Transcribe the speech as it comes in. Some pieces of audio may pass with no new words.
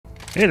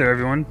Hey there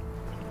everyone,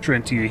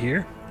 Trentia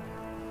here,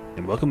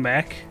 and welcome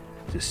back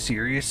to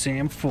Serious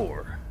Sam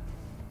 4.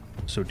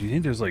 So do you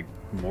think there's like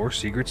more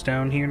secrets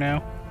down here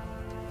now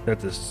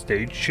that the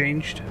stage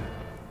changed?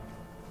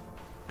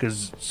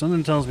 Because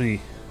something tells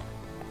me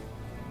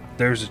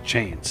there's a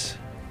chance,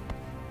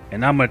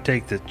 and I'm gonna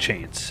take the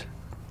chance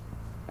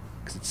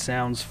because it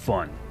sounds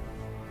fun.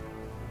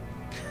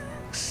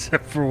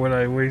 Except for when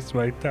I waste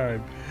my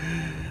time,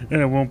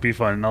 and it won't be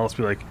fun, and I'll just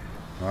be like,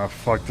 oh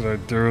fuck, did I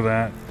do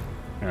that?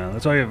 Yeah,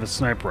 that's why you have a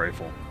sniper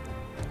rifle.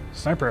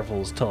 Sniper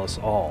rifles tell us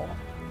all.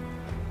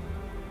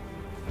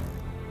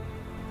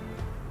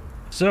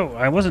 So,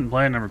 I wasn't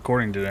planning on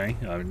recording today.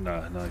 It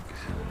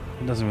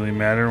doesn't really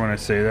matter when I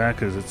say that,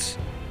 because it's...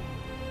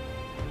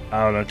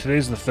 I don't know,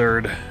 today's the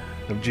 3rd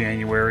of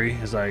January,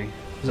 as I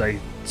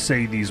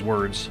say these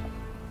words.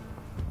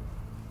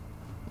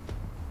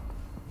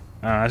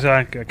 So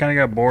I kind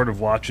of got bored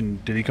of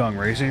watching Diddy Kong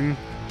Racing.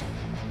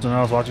 So now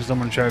I was watching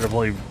someone try to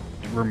play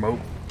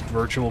remote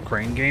virtual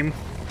crane game.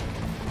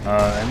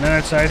 And then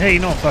I decided, hey, you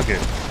know what, fuck it.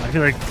 I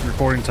feel like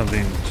recording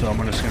something, so I'm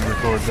just gonna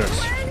record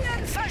this.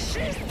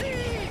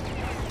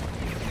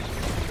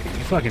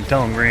 You fucking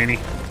tell him, Granny.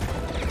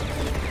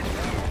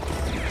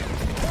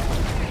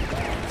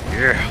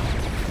 Yeah.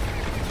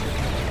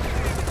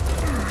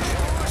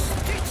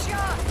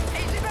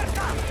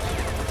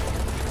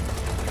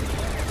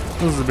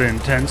 This has been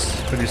intense,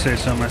 if you say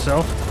so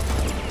myself.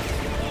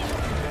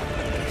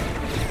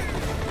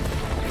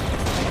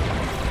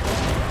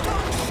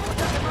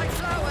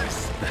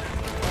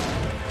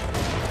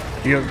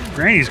 You know,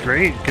 Granny's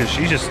great because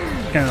she's just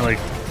kind of like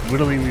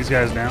whittling these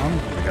guys down.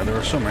 Oh my god, there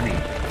are so many.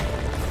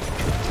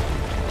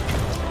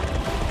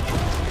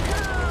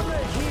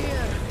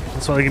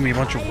 That's why they give me a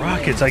bunch of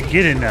rockets. I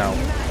get it now.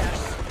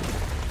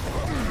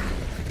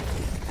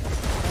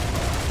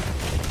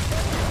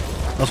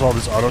 Also, all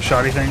these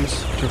auto-shotty things,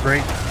 which are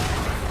great.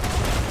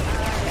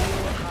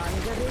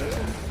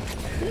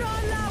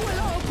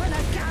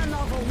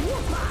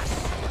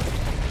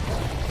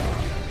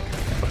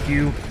 Fuck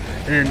you.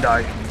 I didn't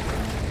die.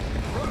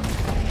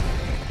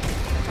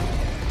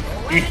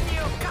 When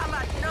you come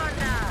at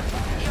Nonna,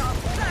 you're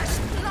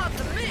best not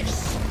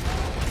miss.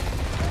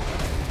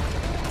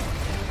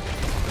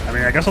 I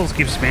mean, I guess I'll just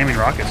keep spamming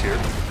rockets here.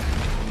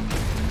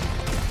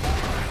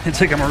 It's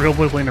like I'm a real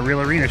boy playing a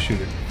real arena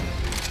shooter.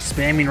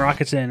 Spamming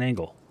rockets at an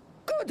angle.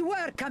 Good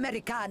work,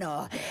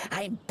 Americano.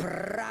 I'm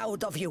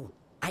proud of you.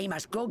 I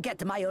must go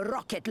get my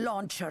rocket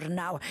launcher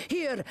now.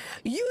 Here,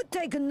 you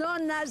take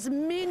Nonna's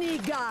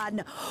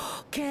minigun.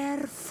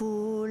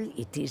 Careful,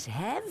 it is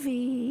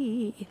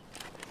heavy.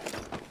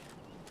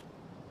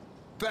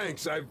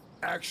 Thanks, I've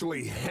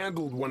actually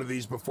handled one of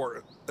these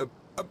before.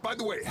 By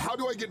the way, how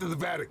do I get to the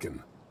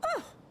Vatican?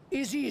 Oh,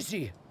 it's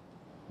easy.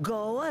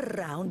 Go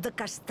around the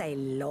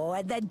castello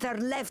and then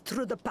turn left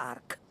through the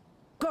park.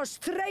 Go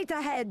straight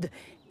ahead,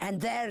 and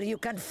there you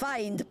can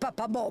find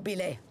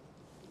Popemobile.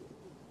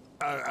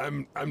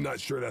 I'm not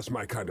sure that's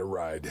my kind of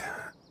ride.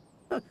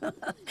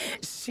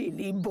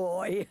 Silly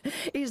boy.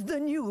 Is the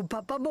new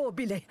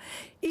Popemobile.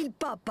 Il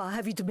Papa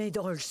have it made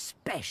all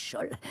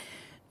special.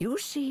 You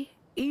see,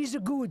 he's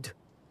good.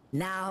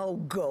 Now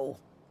go.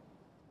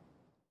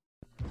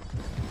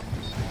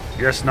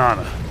 Yes,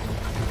 Nonna.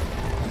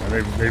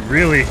 They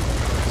really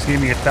just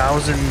gave me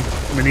 1,000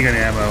 minigun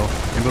ammo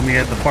and put me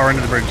at the far end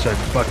of the bridge so I'd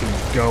fucking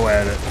go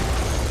at it.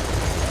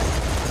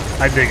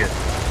 I dig it.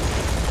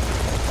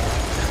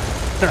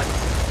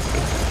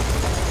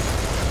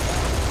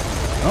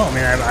 Oh, I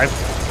mean,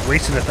 I've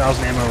wasted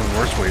 1,000 ammo in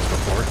worse ways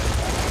before.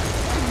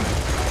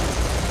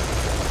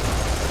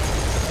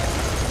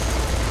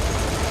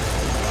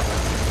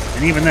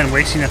 And even then,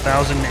 wasting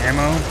 1,000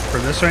 ammo for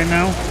this right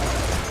now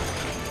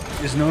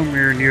is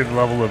nowhere near the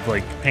level of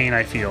like pain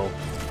I feel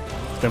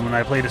than when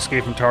I played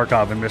Escape from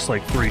Tarkov and missed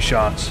like 3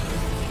 shots.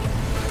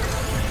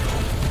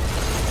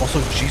 Also,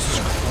 Jesus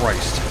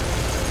Christ.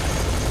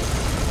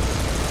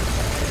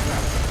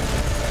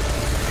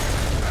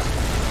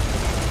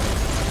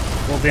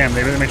 Well, damn,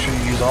 they better make sure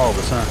you use all of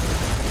this, huh?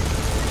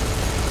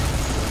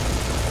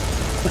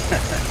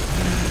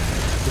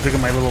 Look at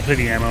my little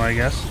pity ammo, I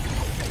guess.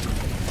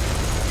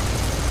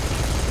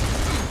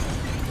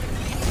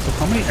 So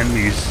how many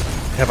enemies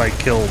have I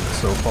killed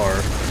so far?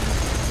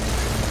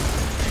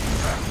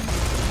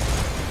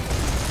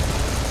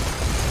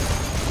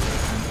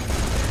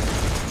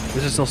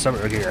 This is still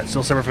separate. Okay, yeah, it's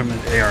still separate from the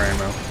AR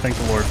ammo. Thank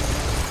the Lord.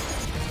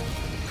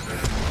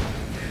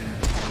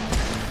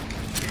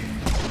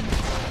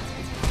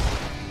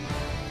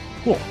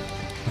 Cool.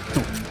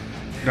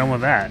 Done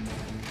with that.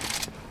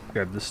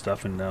 Grab this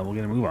stuff and we'll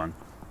get a move on.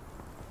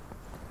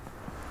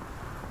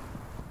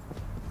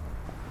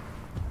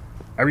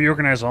 I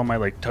reorganized all my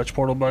like touch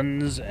portal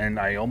buttons, and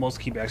I almost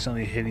keep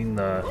accidentally hitting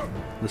the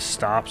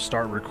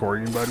start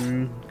recording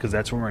button because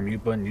that's where my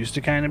mute button used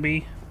to kind of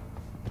be.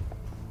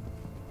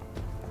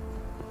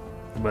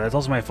 But that's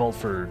also my fault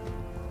for.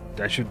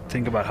 I should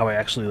think about how I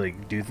actually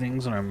like do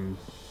things when I'm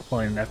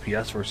playing an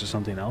FPS versus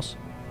something else.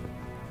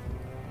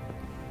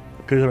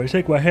 Because if I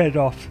take my head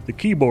off the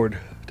keyboard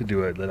to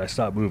do it that I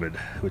stopped moving,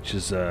 which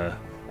is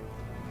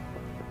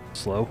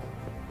slow.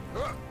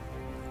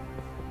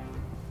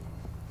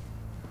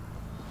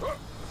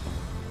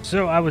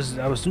 So I was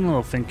doing a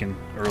little thinking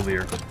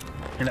earlier,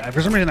 and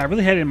for some reason I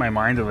really had it in my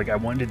mind that like I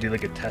wanted to do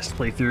like a test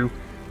playthrough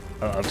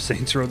of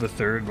Saints Row the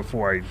Third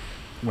before I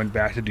went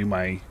back to do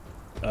my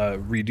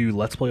redo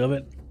Let's Play of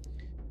it.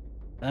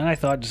 And I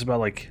thought just about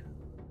like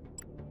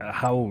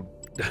how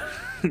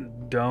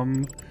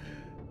dumb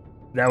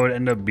that would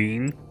end up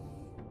being.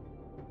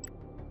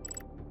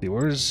 See,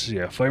 where's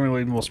fighting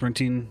related while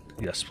sprinting?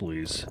 Yes,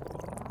 please.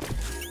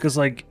 Because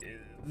like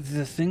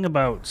the thing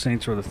about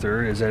Saints Row the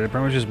Third is that it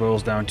pretty much just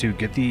boils down to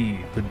get the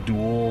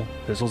dual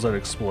pistols that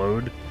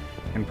explode,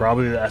 and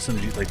probably the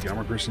SMG, like the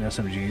armor piercing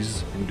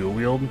SMGs in dual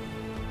wield,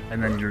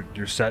 and then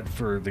you're set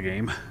for the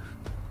game.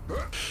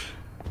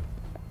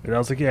 And I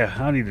was like, yeah, I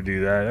don't need to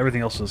do that.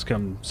 Everything else has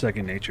come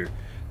second nature.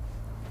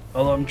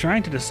 Although I'm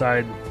trying to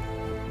decide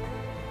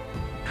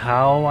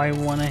how I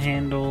want to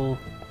handle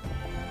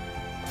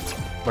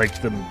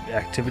like the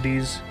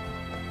activities,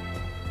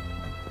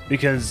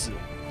 because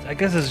I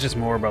guess it's just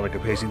more about like a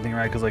pacing thing,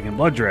 right? Because like in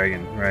Blood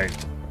Dragon, right,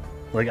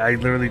 like I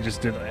literally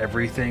just did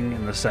everything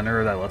in the center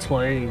of that Let's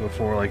Play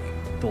before like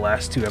the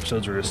last 2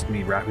 episodes were just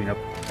me wrapping up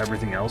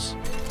everything else.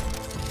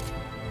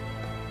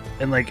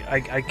 And like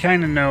I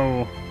kind of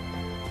know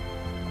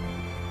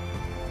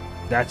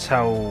that's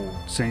how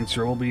Saints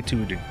Row will be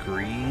to a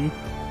degree.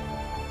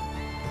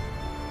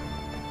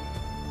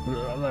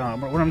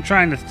 What I'm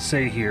trying to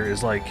say here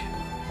is like,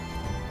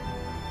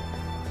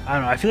 I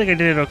don't know, I feel like I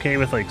did it okay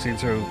with like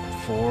Saints Row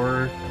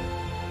 4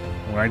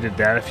 when I did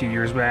that a few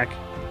years back.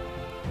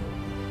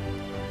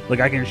 Like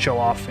I can show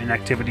off an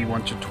activity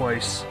once or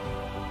twice.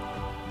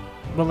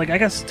 But like I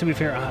guess to be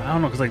fair, I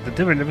don't know, because like the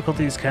different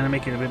difficulties kind of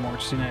make it a bit more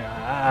interesting.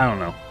 I don't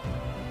know.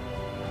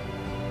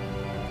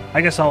 I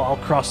guess I'll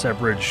cross that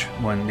bridge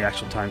when the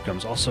actual time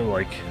comes. Also,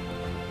 like,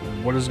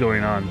 what is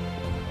going on?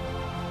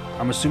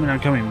 I'm assuming I'm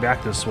coming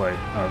back this way.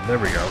 Oh, there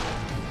we go.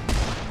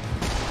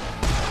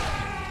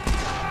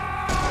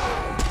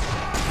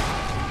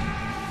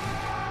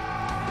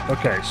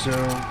 Okay, so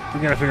we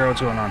gotta figure out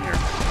what's going on here.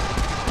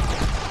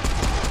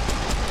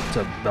 What's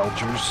up,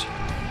 Belchers?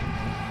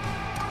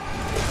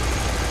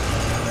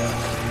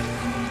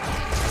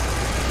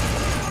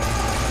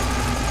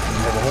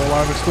 We have a whole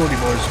lot of exploding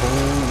boys.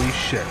 Holy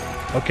shit.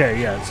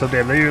 Okay, yeah, so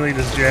they literally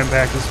just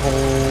jam-packed this whole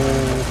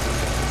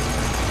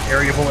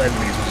area full of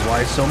enemies, which is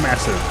why it's so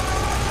massive.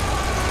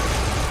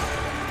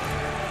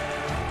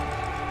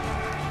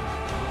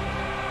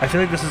 I feel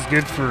like this is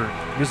good for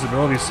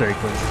visibility's sake,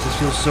 but it just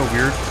feels so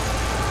weird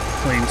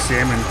playing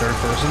Sam in third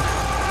person.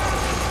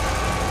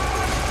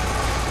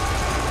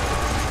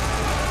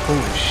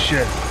 Holy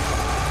shit.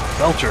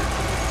 Belcher.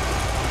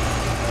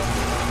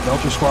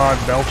 Belcher squad,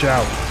 belch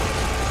out.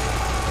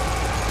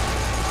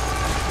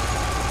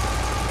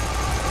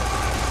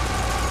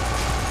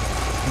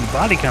 The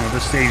body count of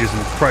this stage is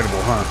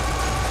incredible, huh?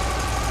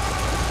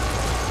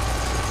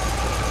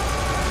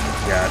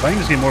 Yeah, if I can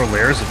just get more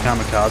layers of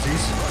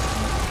kamikazes.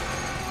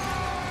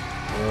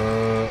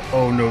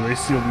 Oh no, they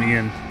sealed me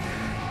in.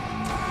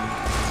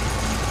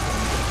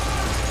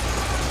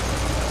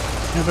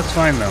 Yeah, that's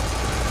fine though.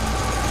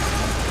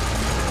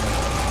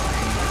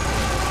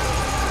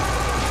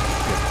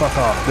 Yeah, fuck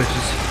off,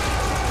 bitches.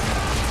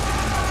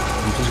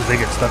 I'm just gonna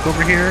get stuck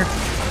over here.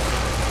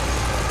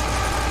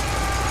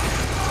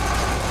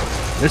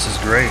 This is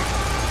great.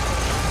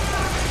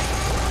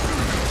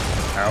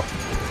 Ow.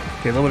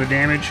 Okay, a little bit of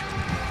damage.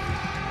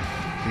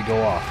 We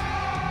go off.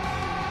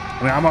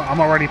 I mean, I'm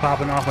already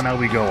popping off, and now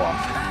we go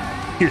off.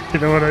 You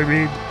know what I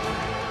mean?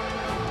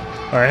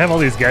 Alright, I have all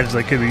these gadgets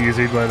I could be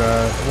using, but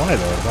why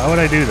though? Why would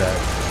I do that?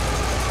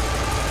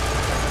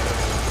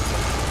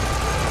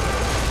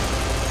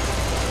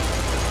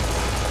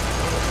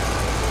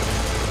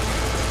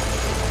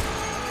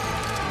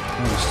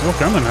 Oh, it's still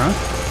coming, huh?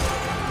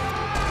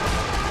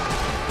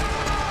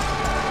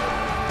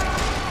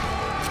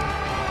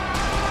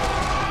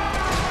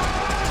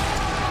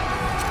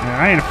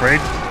 I ain't afraid.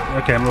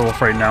 Okay, I'm a little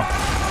afraid now.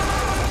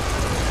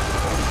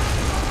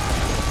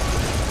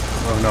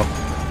 Oh no.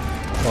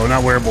 Oh,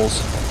 not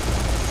wearables.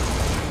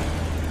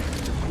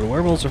 The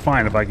wearables are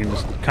fine if I can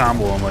just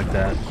combo them like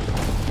that.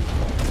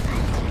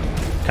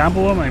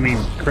 Combo them? I mean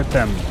crit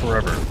them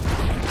forever.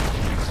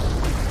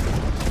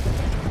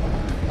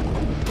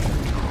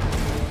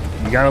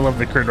 You gotta love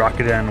the crit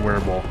rocket and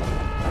wearable.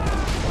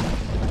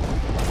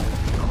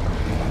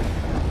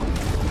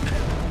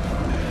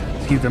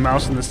 Keep the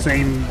mouse in the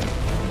same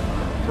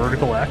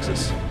vertical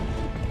axis.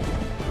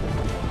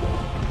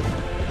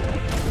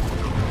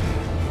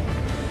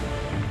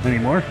 Any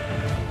more?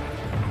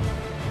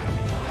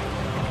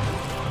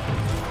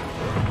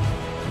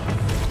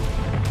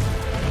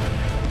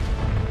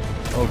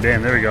 Oh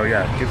damn, there we go,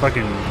 yeah. Get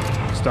fucking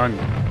stunned.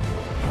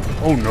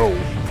 Oh no.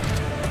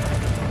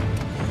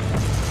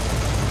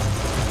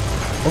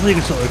 Hopefully you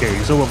can still, okay, you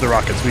can still love the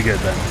rockets, we good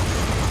then.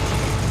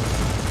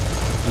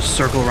 Just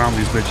circle around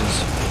these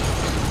bitches.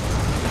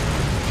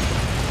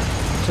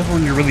 Except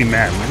when you're really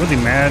mad. When you're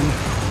really mad,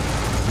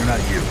 you're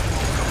not you.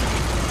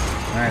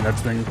 Alright,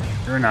 that's the thing.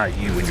 You're not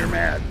you when you're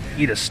mad.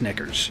 Eat a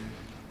Snickers.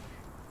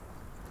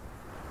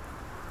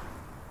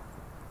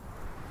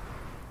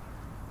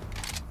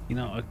 You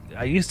know,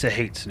 I used to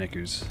hate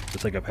Snickers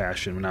with like a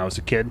passion when I was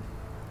a kid.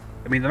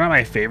 I mean, they're not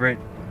my favorite.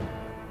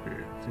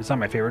 It's not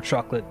my favorite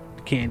chocolate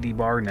candy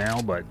bar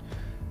now, but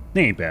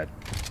they ain't bad.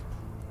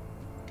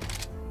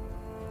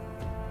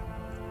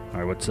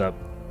 Alright, what's up?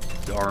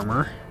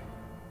 Armor.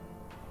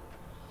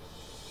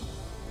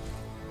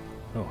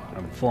 Oh,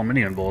 I'm full of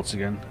minigun bullets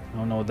again. I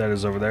don't know what that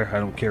is over there. I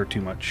don't care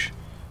too much.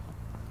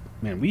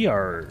 Man, we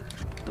are,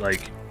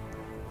 like,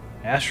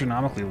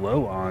 astronomically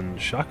low on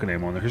shotgun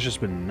ammo, and there's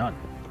just been none.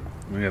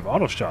 I mean, we have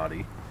auto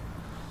shotty,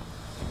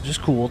 which is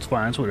cool. It's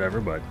fine. It's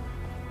whatever, but...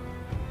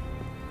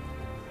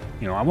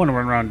 You know, I want to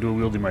run around dual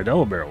wielding my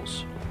double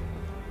barrels.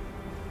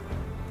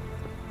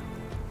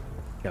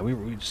 Yeah, we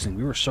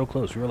were so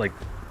close. We were like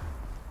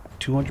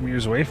 200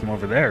 meters away from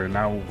over there, and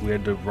now we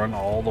had to run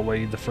all the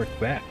way the frick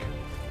back.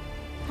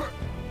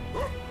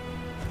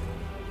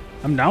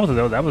 I'm down with it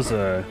though. That was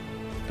a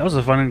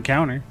fun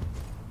encounter.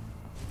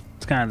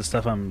 It's kind of the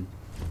stuff I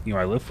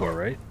live for,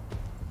 right?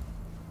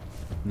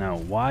 Now,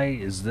 why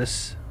is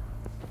this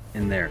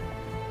in there?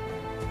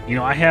 You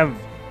know, I have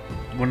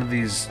one of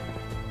these,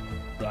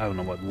 I don't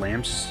know what,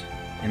 lamps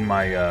in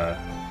my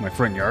my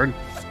front yard,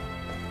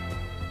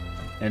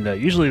 and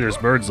usually there's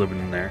birds living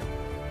in there.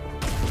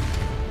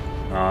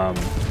 Damn,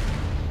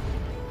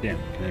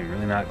 can I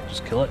really not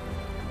just kill it?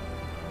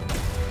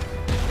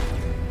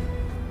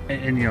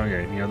 And you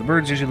know, the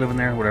birds usually live in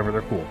there, whatever,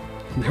 they're cool.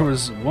 There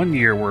was one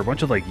year where a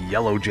bunch of like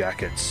yellow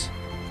jackets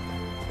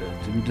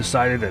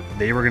decided that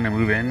they were gonna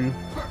move in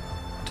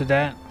to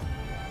that.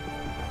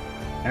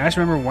 And I just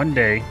remember one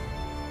day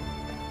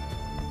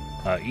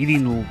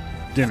eating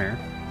dinner,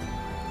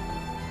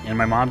 and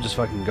my mom just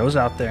fucking goes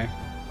out there,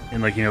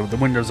 and like, you know, the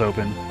window's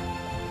open,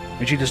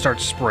 and she just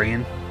starts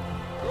spraying.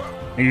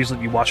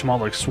 And you watch them all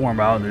like swarm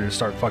out, and they just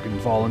start fucking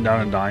falling down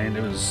and dying.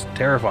 It was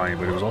terrifying,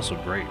 but it was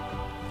also great.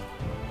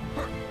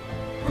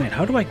 Man,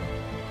 how do I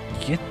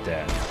get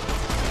that?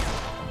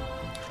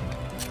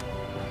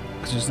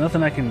 Because there's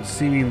nothing I can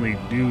seemingly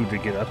do to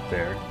get up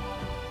there.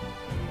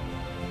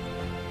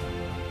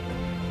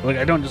 Like,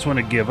 I don't just want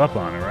to give up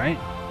on it, right?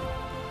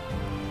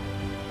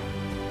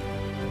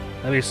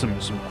 That'd be some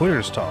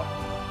quitter's talk.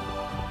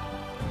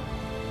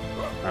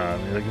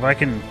 Like, if I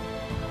can...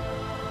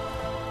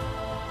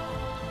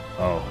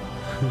 Oh.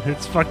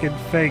 It's fucking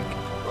fake.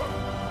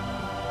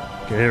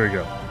 Okay, here we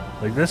go.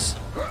 Like this?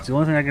 It's the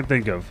only thing I can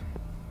think of.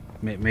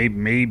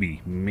 Maybe.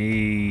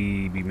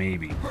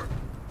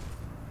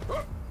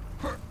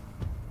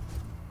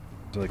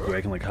 So like,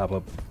 I can like hop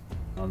up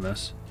on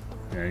this.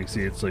 Yeah, you can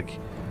see it's like,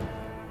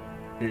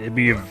 it'd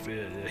be a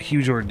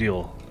huge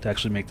ordeal to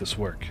actually make this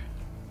work.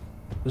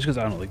 Just because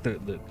I don't know, like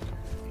the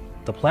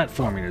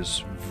platforming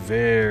is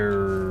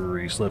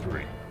very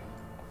slippery.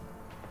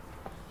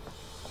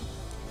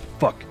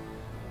 Fuck.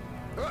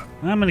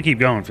 I'm gonna keep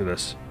going for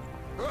this.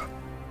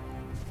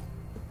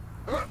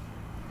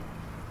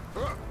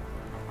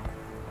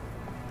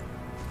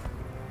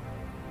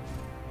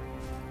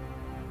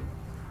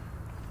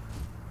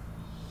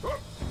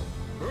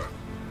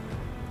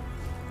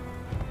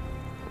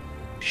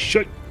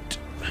 Shit.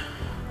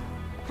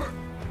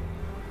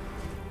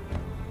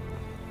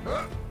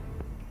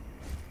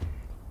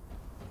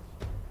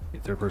 The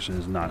third person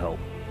does not help.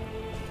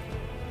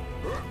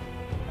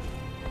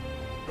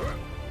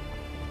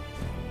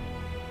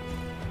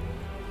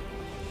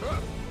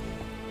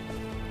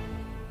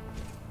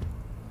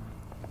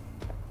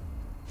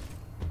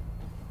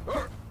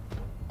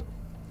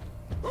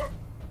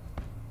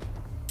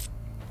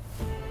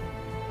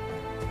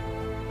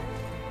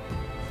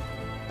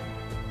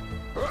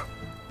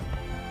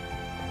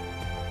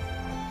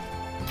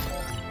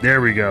 There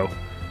we go.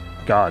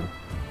 God.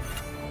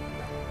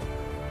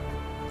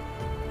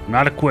 I'm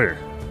not a quitter.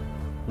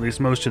 At least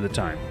most of the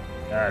time.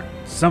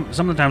 Some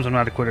of the times I'm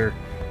not a quitter.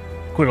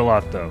 Quit a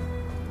lot, though.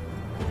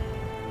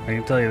 I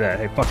can tell you that.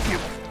 Hey, fuck you.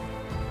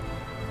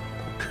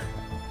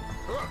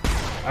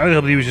 I really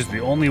hope he was just the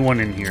only one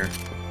in here.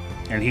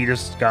 And he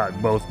just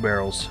got both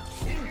barrels.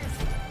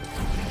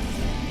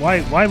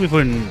 Why are we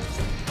putting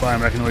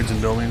biomechanoids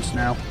in buildings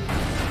now?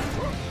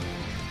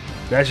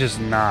 That's just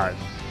not...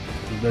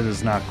 That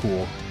is not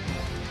cool.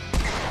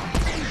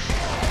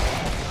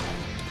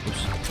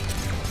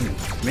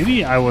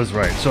 Maybe I was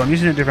right. So I'm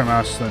using a different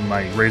mouse than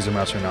my Razer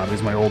mouse right now. This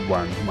is my old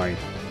one, my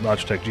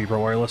Logitech G Pro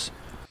Wireless.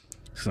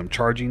 Because I'm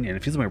charging, and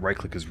it feels like my right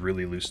click is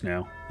really loose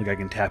now. Like I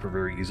can tap it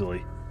very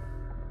easily.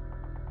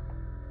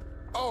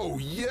 Oh,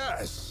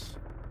 yes!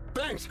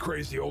 Thanks,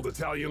 crazy old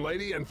Italian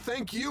lady, and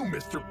thank you,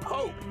 Mr.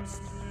 Pope!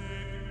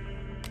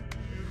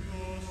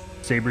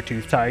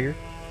 Saber-toothed tiger.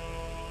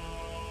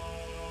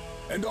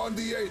 And on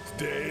the 8th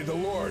day, the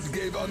Lord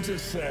gave unto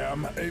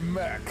Sam a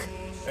mech,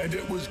 and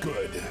it was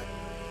good.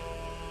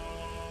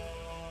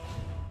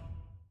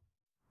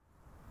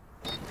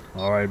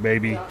 Alright,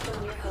 baby.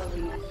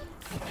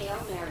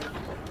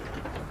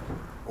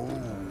 Oh,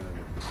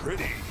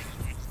 pretty.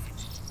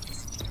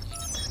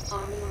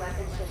 Army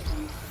weapon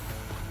systems.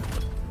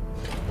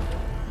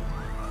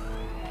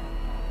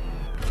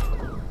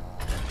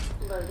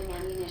 Loading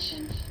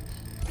ammunition.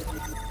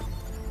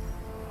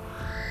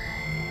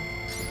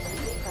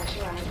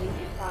 Pressurizing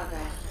in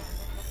progress.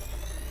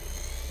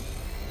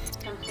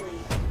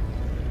 Complete.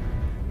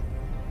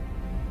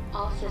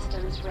 All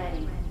systems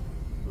ready.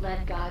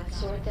 Let God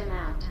sort them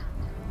out.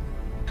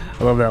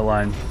 I love that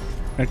line.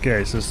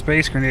 Okay, so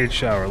space grenade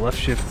shower, left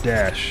shift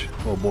dash.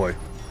 Oh boy.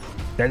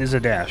 That is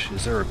a dash.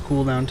 Is there a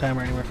cooldown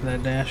timer anywhere for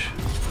that dash?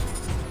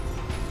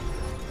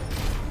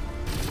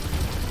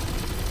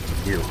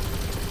 Ew.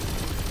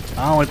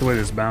 I don't like the way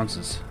this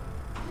bounces.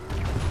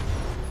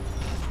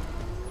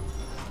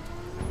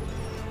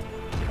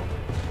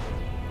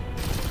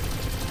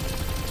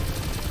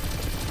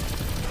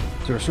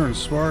 Is there a certain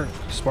spark?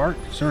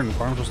 Certain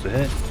part I'm supposed to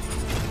hit?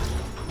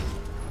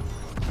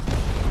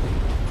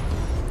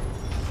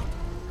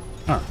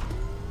 Huh.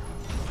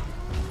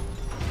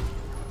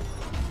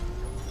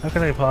 How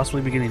could I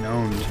possibly be getting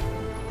owned?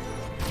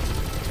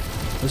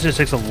 This just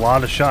takes a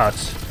lot of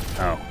shots.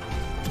 Oh.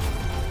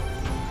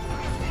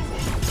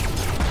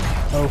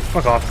 Oh,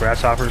 fuck off,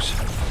 grasshoppers.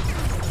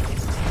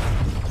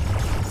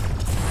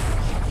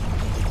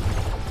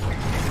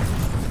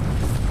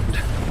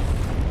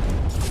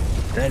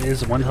 That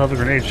is one hell of a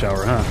grenade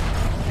shower, huh?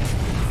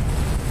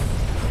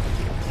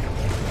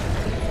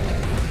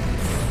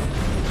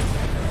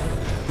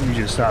 I need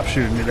you to stop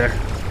shooting me there.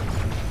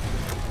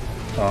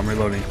 Oh, I'm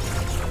reloading.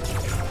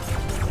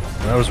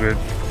 That was weird.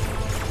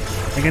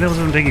 I can't tell if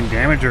I'm taking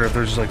damage or if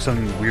there's just like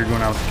something weird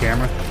going on with the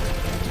camera.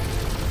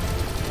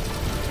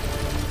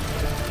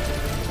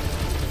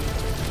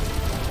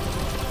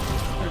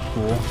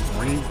 Cool.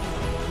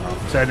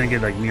 Oh, so I didn't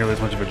get like nearly as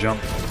much of a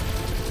jump.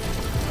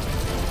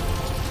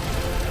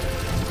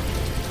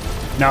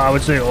 Now I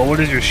would say, oh, what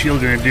is your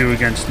shield going to do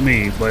against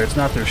me? But it's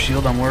not their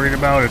shield I'm worried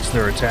about, it's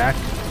their attack.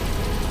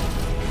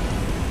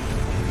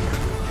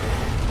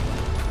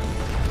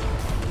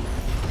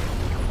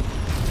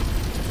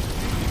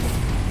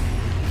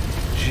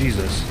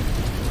 Jesus.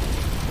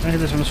 Can I hit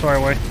this from this far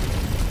away?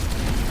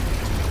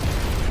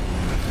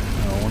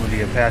 Oh, one of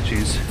the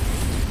Apaches.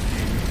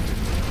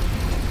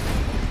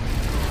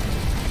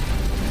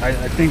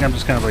 I think I'm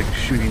just kind of like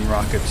shooting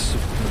rockets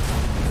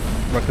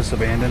with reckless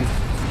abandon.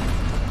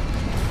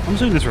 I'm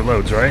assuming this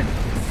reloads, right?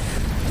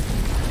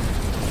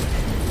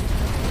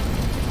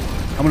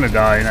 I'm gonna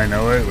die and I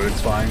know it, but it's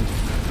fine.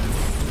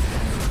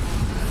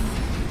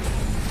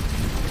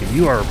 Okay,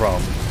 you are a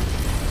problem.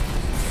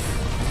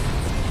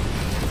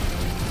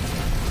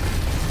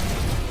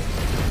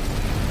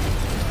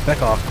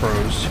 Back off,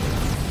 crows.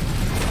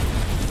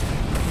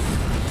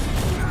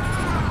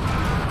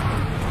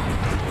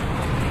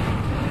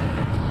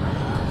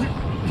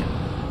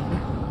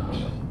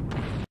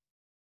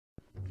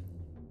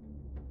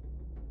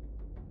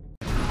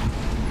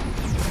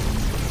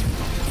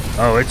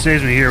 Oh, it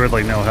saves me here with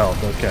like no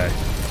health. Okay.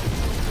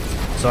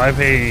 So I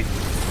pay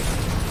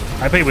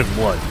with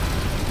blood.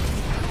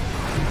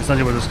 That's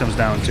not what this comes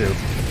down to.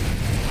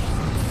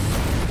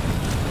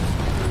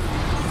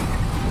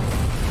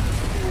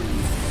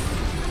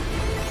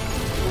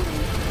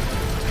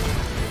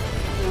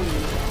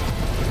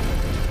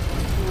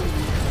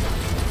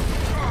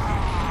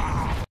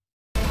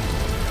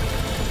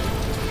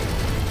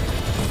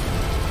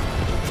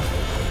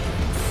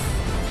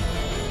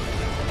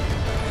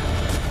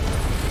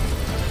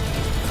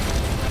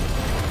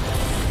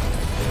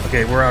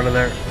 Okay, we're out of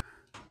there.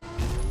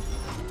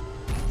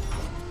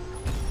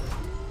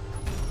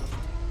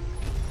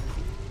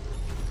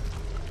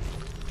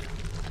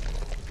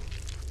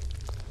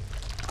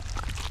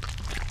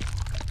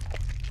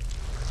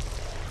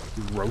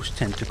 Roast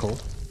tentacle.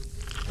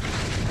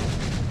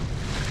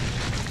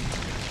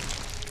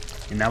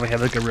 And now we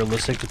have like a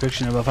realistic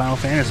depiction of a Final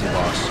Fantasy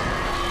boss.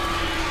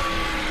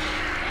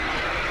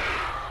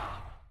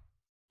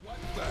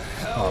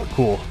 Oh,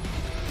 cool.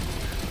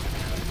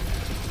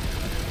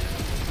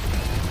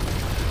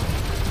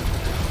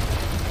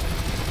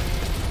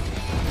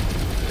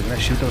 Can I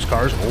shoot those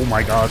cars? Oh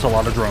my god, that's a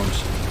lot of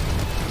drones.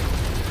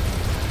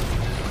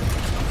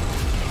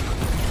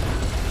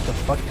 What the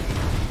fuck?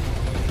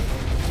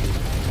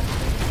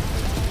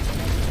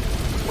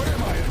 What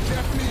am I, a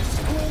Japanese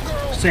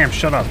schoolgirl? Sam,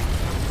 shut up.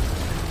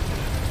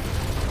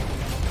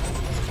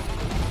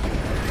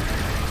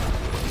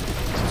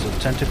 So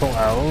tentacle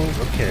out.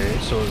 Okay,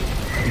 so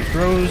he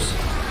throws.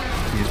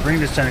 He's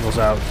bringing his tentacles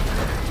out.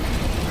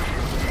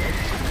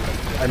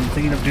 I'm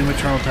thinking of Doom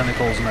Eternal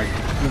tentacles, and I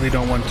really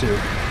don't want to.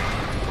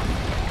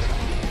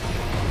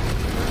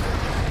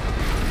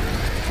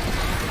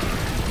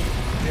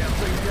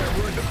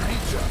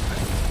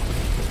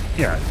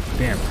 Yeah,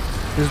 damn.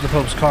 This is the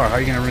Pope's car. How are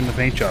you gonna ruin the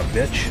paint job,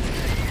 bitch?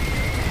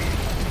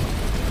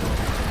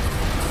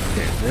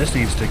 Okay, this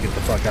needs to get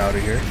the fuck out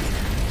of here.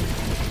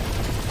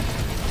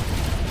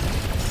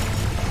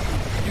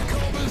 You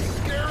call this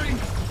scary?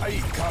 I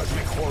eat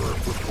cosmic horror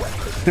for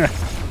breakfast.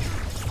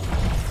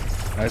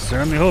 I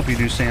certainly hope you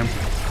do, Sam.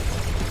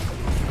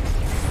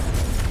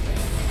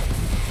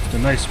 It's a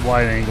nice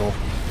wide angle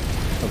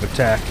of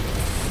attack.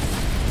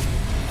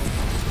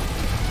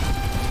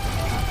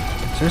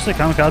 Seriously,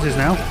 kamikazes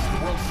now?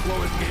 World's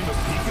slowest game of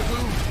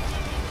peekaboo?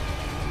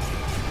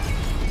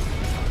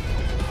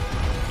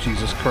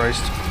 Jesus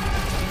Christ.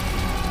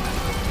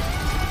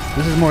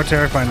 This is more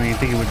terrifying than you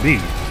think it would be.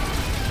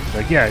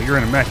 Like, yeah, you're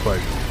in a mech, but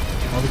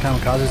all the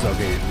kamikazes?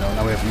 Okay, no,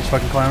 now we have these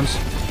fucking clowns.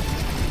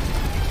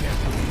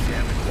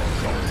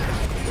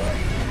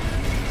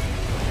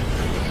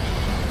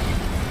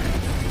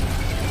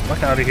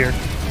 Fuck out of here.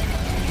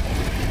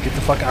 Get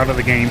the fuck out of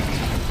the game.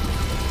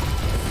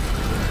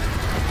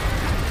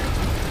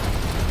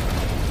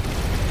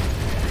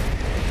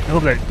 I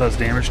hope that does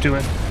damage to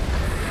it.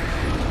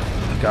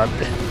 Oh god.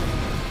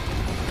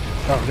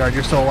 Oh god,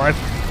 you're still alive?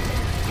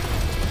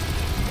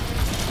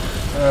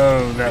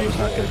 Oh, that was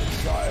not good.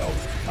 Child,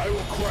 I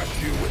will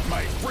crush you with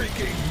my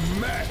freaking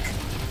mech.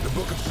 The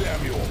Book of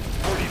Samuel,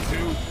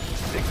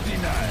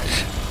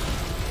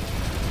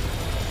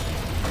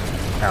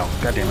 42:69. Ow,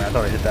 god damn it, I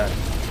thought I hit that.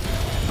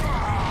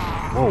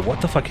 Whoa,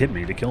 what the fuck hit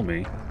me to kill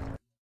me?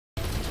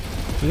 Ugh.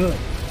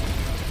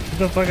 Get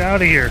the fuck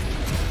out of here.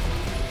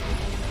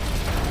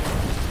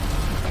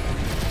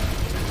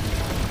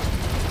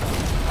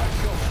 I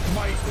shall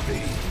smite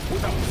thee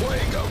with a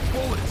plague of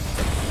bullets.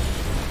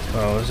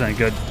 Oh, this ain't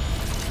good.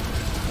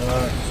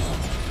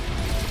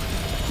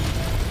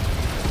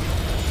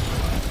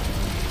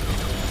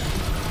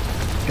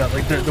 God,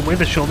 like the way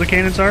the shoulder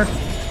cannons are,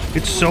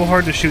 it's so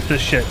hard to shoot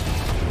this shit.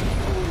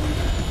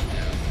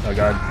 Oh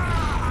god.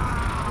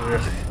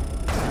 Ugh.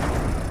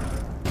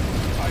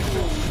 I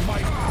shall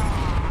smite.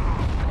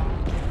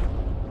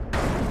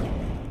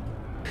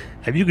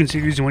 Have you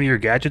considered using one of your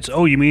gadgets?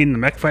 Oh, you mean the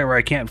mech fight where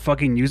I can't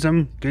fucking use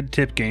them? Good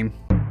tip, game.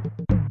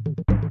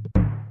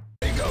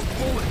 Plague of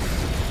bullets.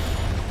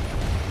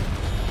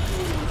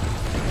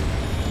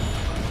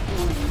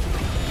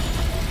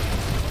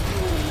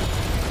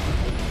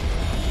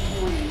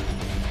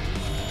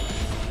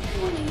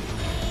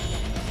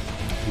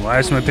 Well, I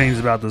have some opinions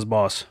about this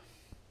boss.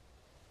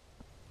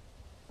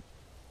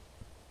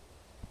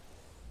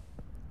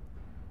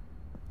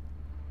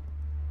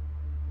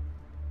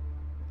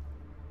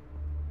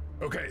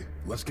 Okay,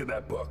 let's get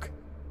that book.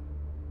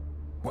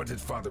 What did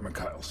Father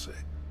Mikhail say?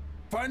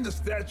 Find the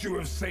statue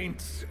of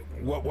Saint...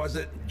 what was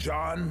it?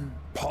 John?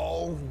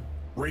 Paul?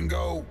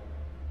 Ringo?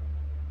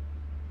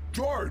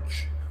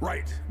 George!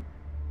 Right.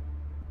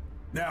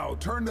 Now,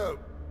 turn to...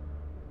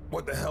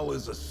 what the hell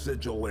is a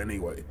sigil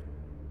anyway?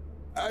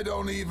 I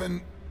don't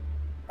even...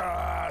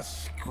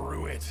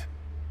 screw it.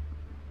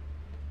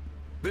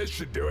 This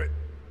should do it.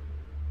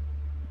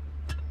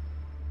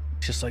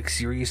 Just like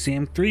Serious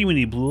Sam 3 when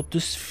he blew up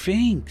the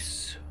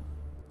Sphinx.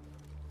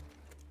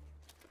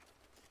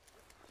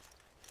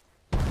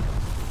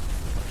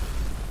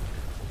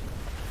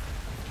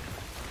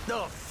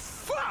 The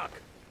fuck?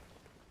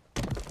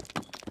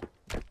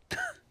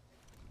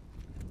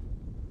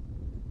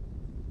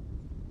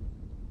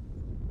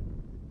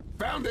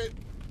 Found it.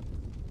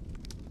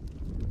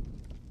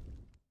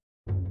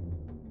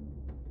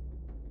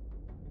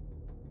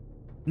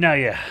 Now,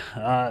 yeah,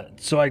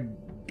 so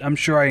I'm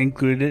sure I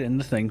included it in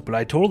the thing, but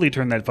I totally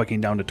turned that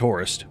fucking down to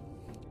tourist,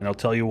 and I'll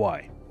tell you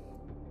why.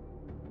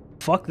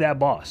 Fuck that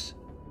boss.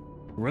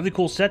 Really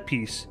cool set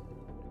piece.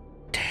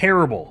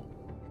 Terrible.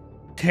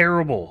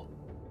 Terrible.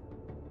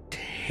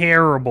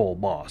 Terrible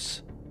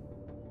boss.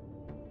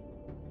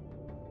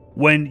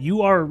 When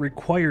you are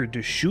required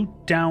to shoot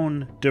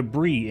down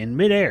debris in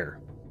midair,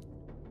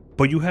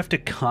 but you have to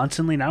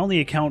constantly not only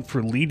account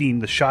for leading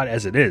the shot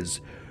as it is,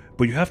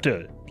 but you have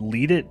to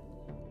lead it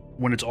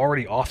when it's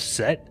already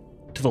offset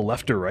to the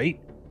left or right.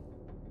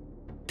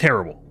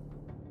 Terrible.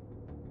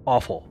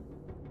 Awful.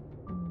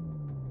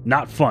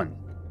 Not fun.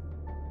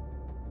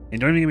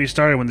 And don't even get me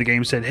started when the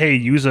game said, hey,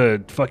 use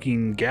a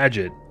fucking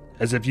gadget,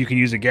 as if you can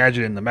use a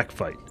gadget in the mech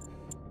fight.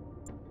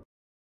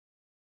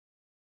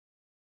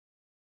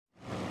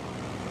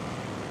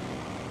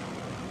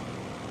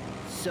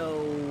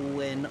 So,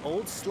 an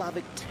old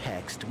Slavic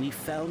text we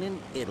found in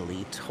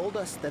Italy told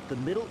us that the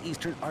Middle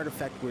Eastern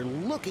artifact we're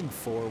looking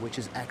for, which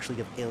is actually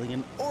of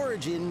alien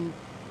origin,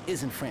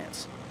 is in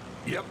France.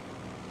 Yep.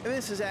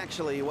 This is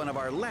actually one of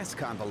our less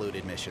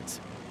convoluted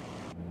missions.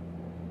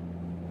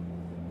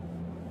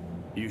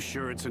 You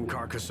sure it's in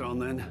Carcassonne,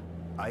 then?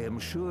 I am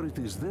sure it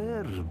is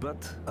there,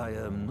 but I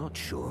am not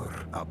sure.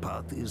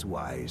 Apat is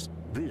wise.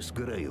 This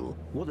Grail,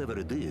 whatever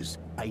it is,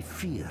 I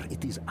fear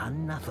it is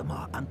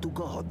anathema unto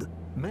God.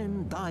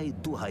 Men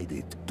died to hide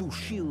it, to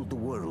shield the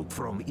world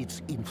from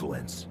its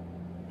influence.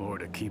 Or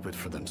to keep it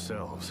for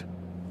themselves.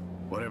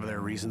 Whatever their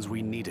reasons,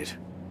 we need it.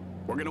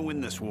 We're gonna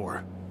win this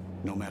war,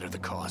 no matter the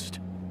cost.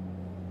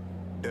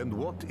 And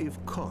what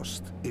if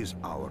cost is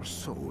our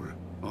soul?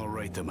 I'll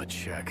write them a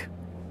check.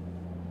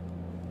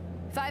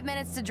 5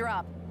 minutes to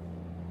drop.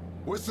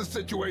 What's the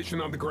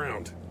situation on the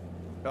ground?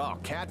 Oh,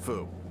 cat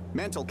foo.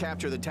 Mental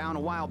captured the town a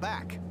while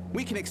back.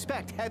 We can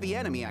expect heavy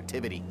enemy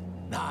activity.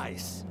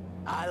 Nice.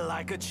 I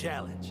like a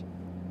challenge.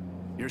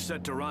 You're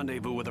set to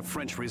rendezvous with a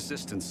French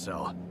resistance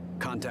cell.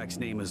 Contact's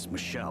name is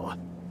Michelle.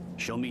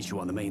 She'll meet you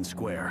on the main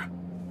square.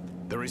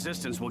 The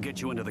resistance will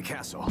get you into the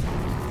castle.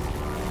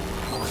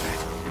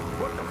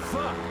 What the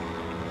fuck?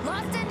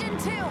 Lost engine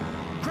 2!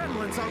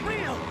 Gremlins are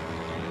real!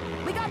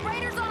 We got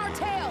raiders on our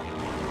tail!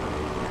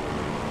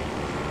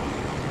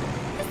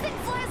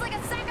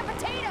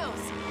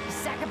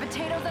 sack of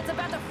potatoes that's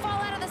about to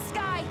fall out of the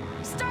sky!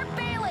 Start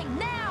bailing,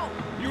 now!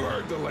 You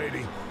heard the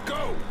lady.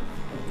 Go!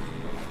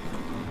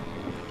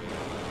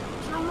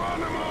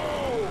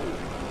 Geronimo!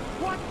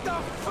 What the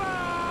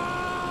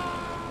fuck?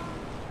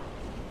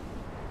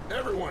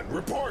 Everyone,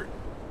 report!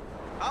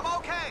 I'm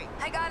okay.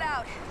 I got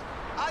out.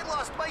 I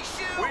lost my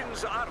shoe.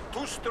 Winds are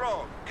too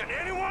strong. Can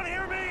anyone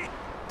hear me?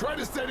 Try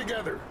to stay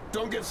together.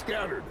 Don't get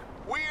scattered.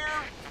 We're...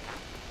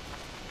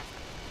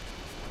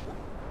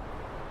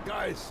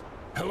 Guys,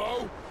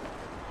 hello?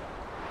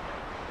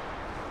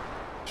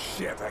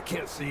 Shit, I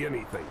can't see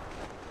anything.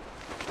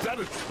 Is that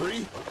a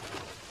tree?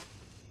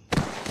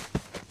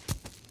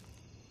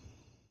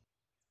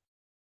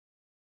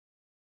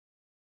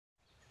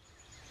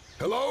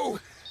 Hello?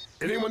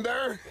 Anyone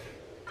there?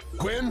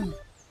 Quinn?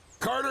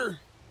 Carter?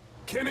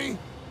 Kenny?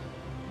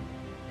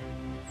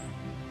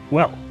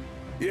 Well,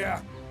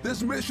 Yeah,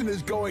 this mission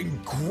is going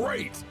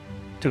great.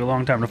 took a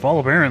long time to fall,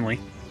 apparently.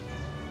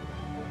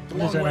 It's a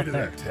What is long that way up to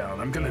there? that town.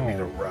 I'm gonna need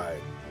a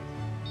ride.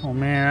 Oh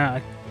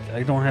man,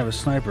 I don't have a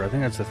sniper. I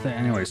think that's the thing.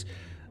 Anyways,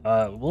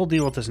 we'll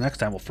deal with this next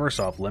time. Well, first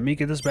off, let me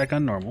get this back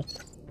on normal.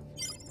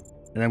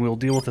 And then we'll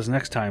deal with this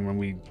next time when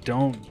we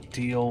don't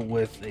deal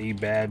with a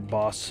bad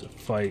boss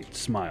fight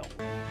smile.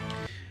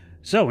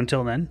 So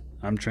until then,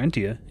 I'm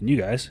Trentia, and you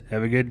guys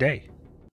have a good day.